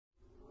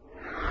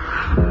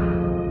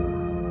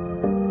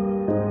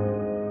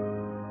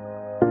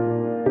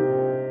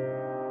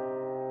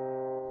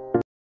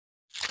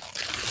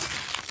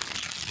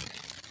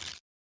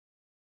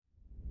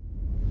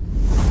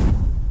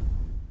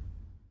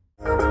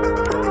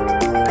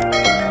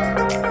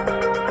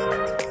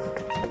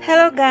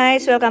Hello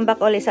guys! Welcome back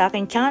ulit sa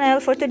aking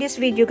channel. For today's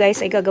video guys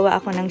ay gagawa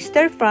ako ng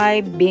stir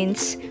fry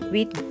beans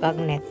with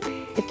bagnet.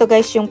 Ito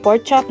guys yung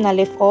pork chop na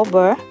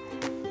leftover.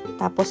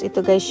 Tapos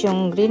ito guys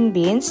yung green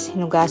beans.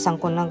 Hinugasan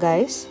ko na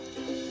guys.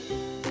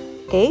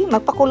 Okay,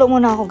 magpakulo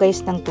muna ako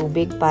guys ng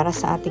tubig para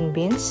sa ating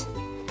beans.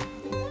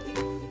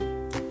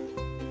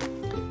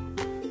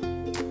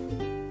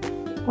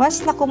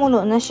 Once na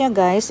kumulo na siya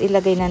guys,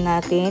 ilagay na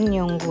natin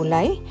yung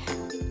gulay.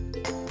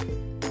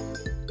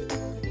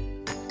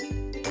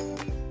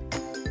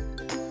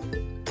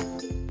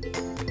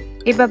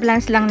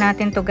 Iba-blanch lang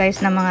natin to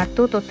guys na mga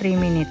 2 to 3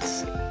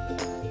 minutes.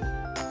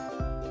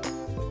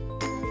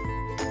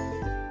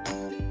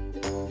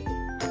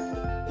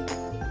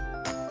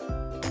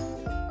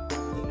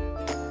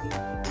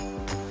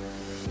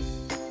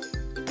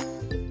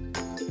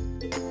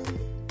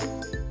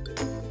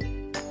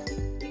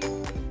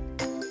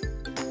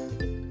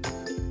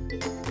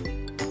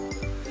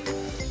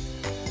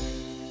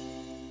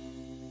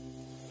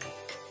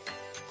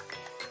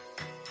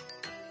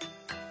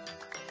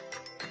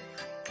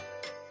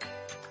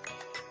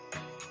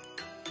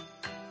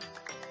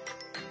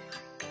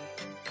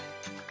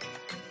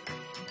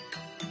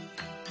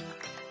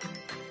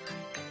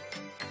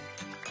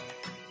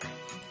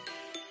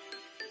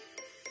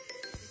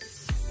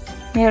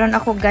 Meron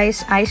ako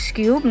guys ice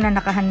cube na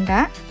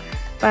nakahanda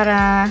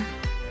para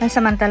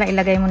pansamantala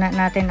ilagay muna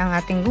natin ang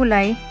ating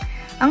gulay.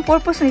 Ang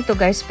purpose nito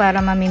guys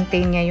para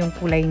ma-maintain niya yung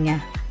kulay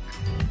niya.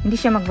 Hindi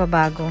siya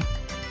magbabago.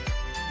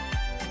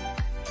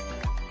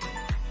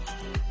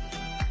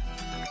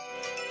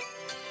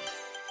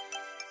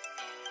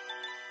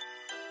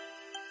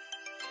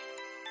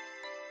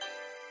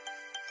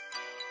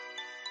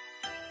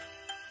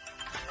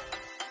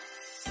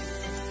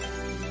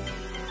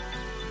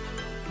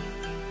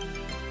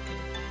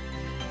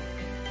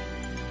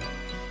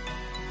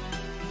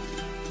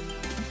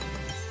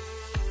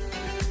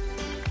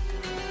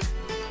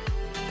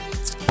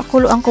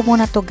 Pakuluan ko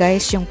muna to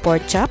guys yung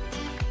pork chop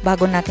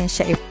bago natin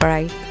siya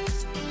i-fry.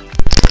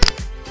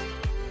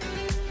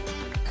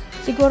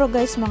 Siguro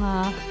guys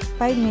mga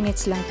 5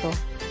 minutes lang to.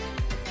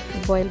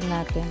 I-boil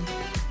natin.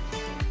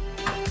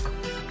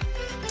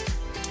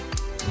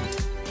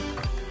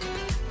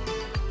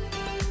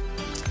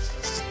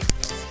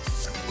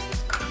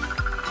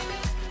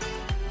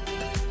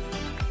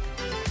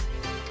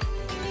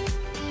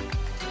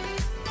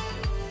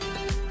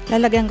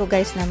 Lalagyan ko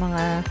guys ng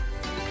mga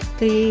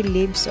 3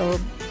 leaves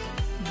of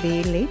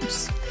bay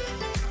leaves.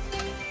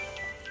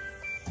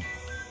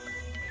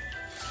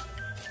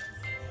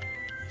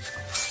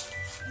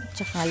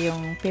 Tsaka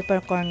yung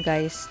peppercorn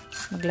guys,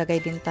 maglagay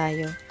din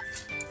tayo.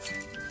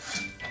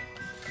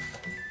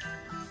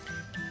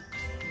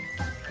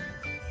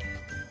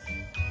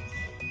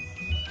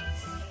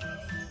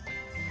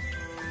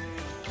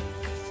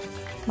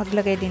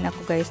 Maglagay din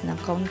ako guys ng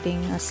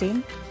kaunting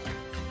asin.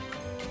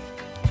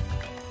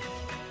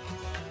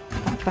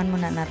 Takpan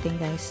muna natin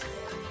guys.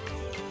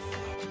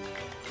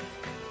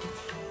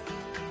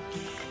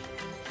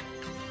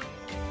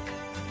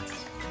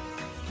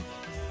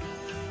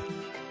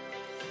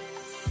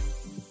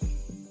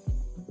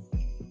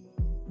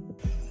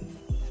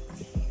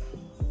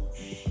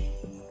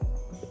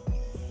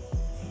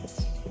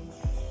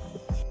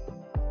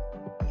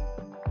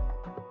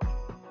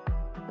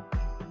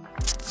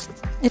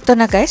 Ito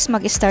na guys,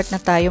 mag-start na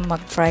tayo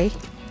mag-fry.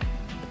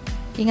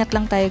 Ingat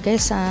lang tayo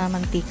guys sa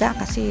mantika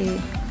kasi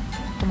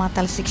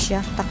tumatalsik siya.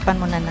 Takpan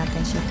muna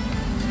natin siya.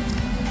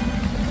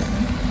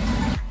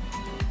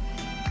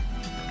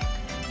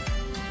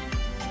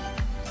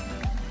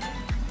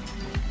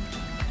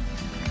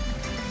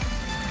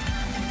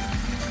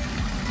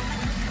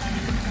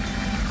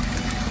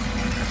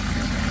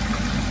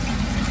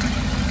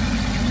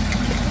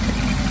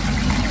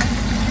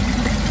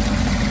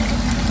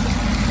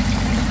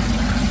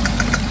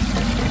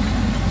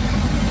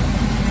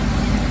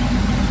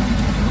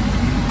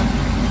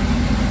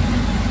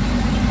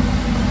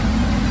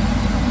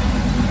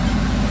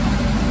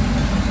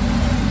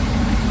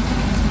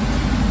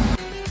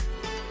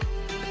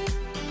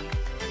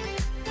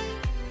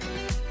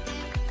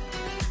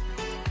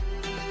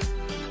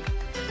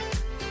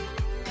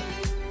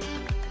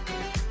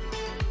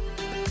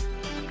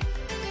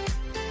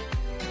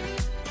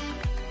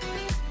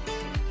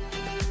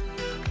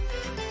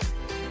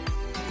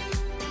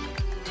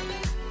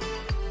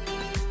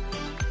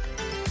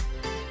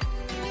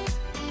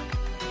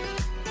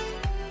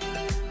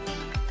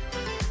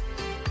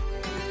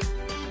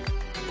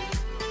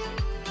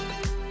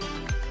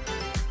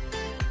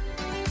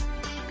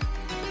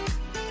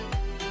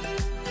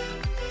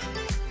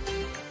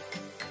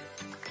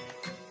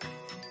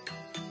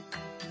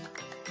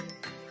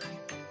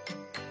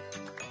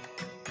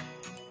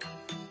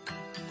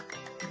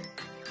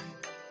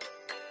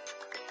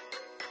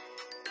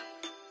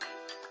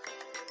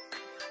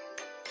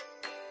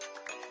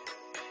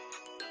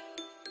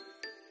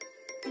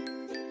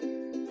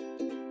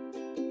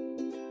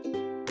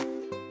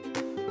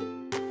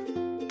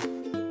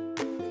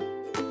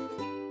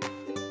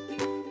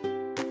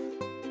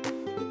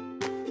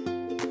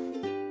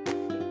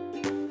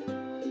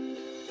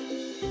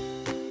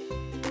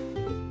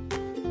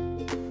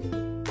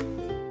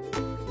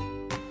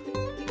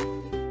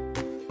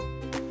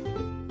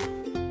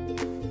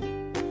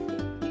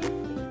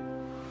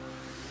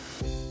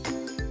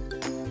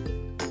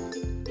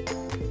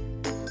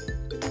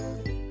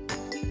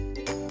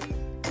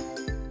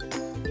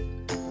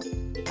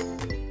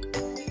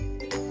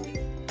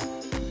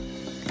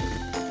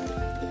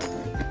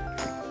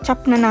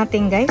 chop na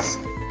natin guys.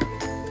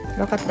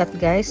 Look at that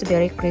guys,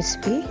 very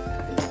crispy.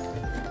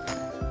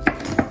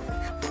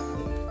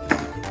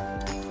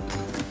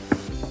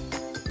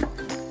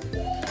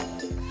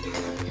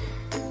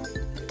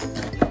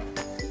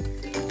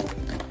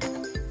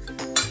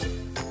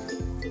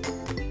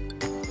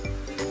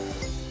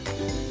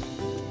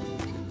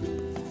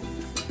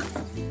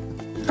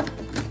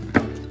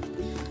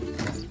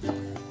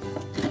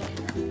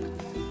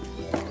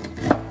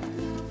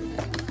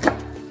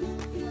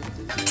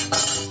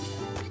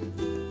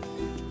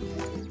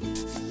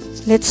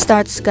 Let's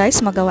start guys,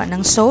 magawa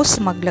ng sauce.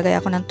 Maglagay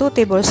ako ng 2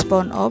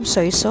 tablespoon of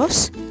soy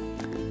sauce,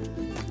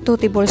 2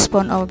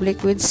 tablespoon of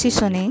liquid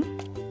seasoning,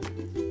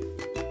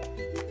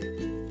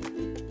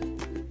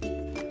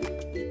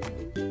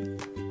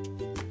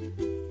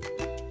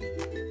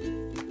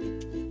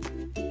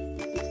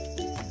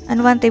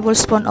 and 1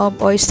 tablespoon of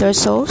oyster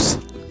sauce,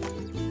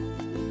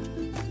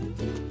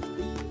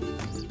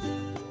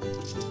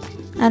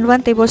 and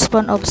 1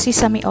 tablespoon of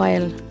sesame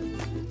oil.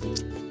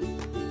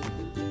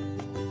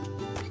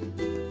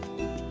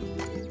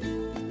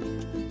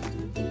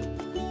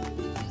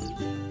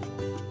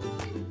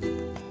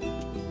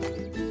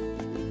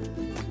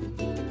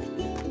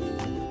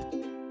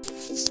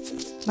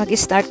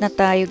 Mag-start na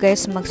tayo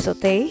guys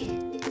mag-saute.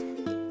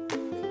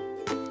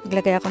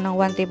 Maglagay ako ng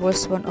 1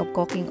 tablespoon of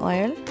cooking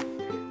oil.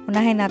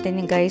 Unahin natin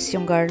yung guys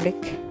yung garlic.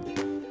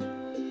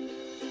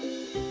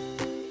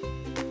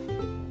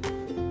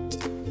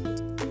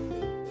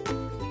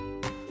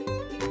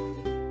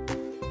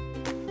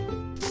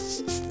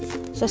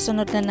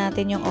 Sasunod na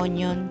natin yung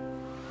onion.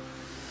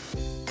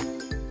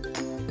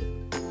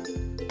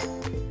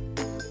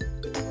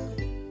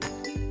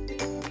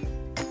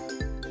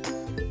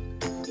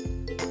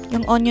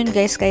 Yung onion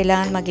guys,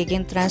 kailangan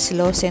magiging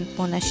translucent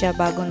muna siya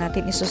bago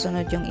natin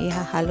isusunod yung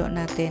ihahalo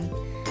natin.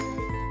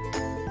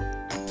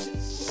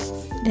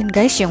 Then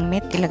guys, yung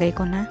meat ilagay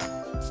ko na.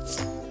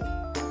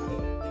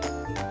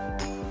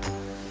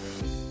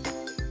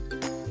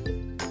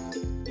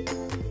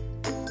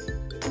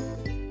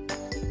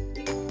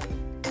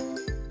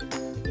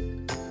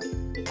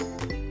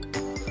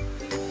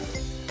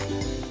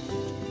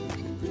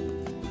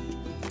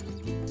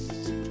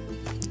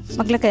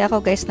 Maglagay ako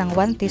guys ng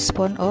 1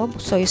 teaspoon of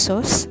soy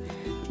sauce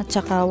at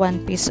saka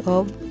 1 piece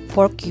of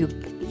pork cube.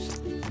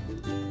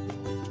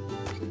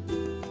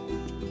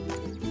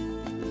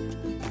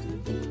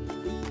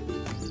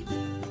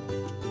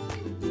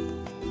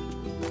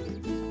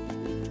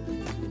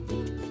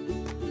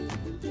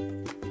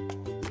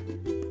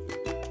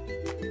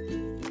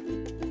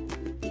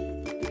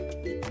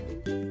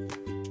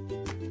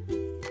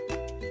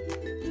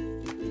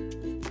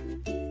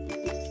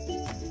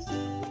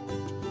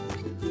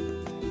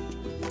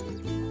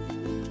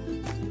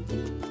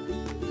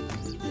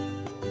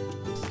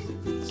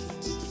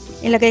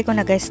 Ilagay ko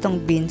na guys tong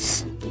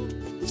beans.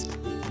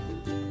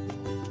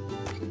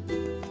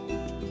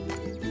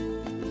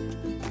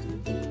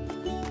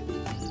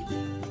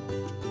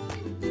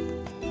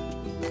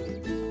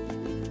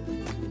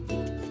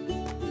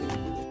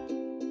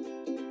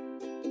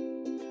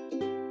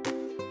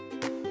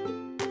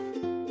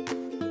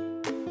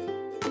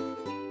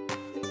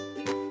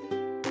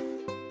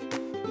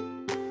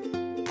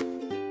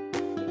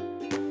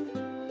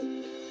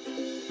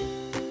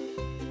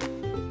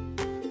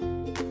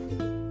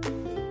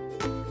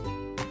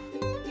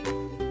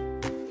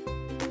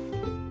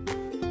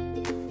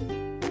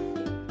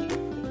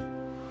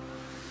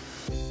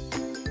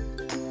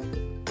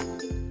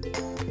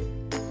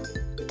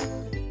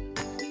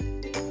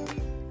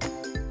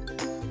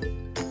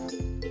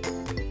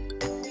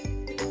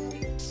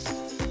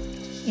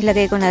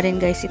 Ilagay ko na rin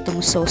guys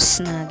itong sauce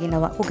na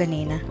ginawa ko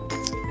kanina.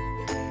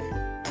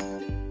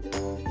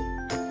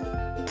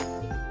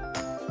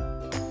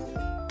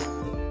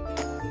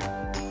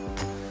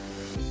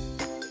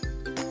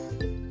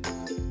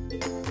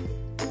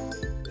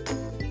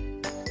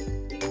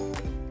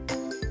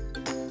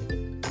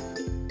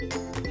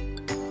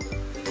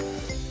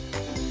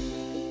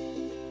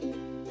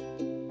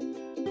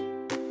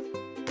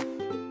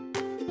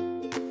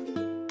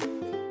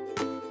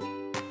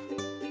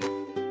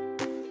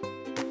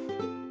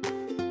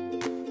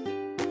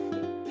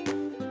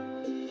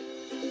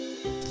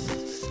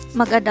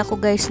 Mag-add ako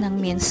guys ng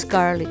minced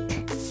garlic.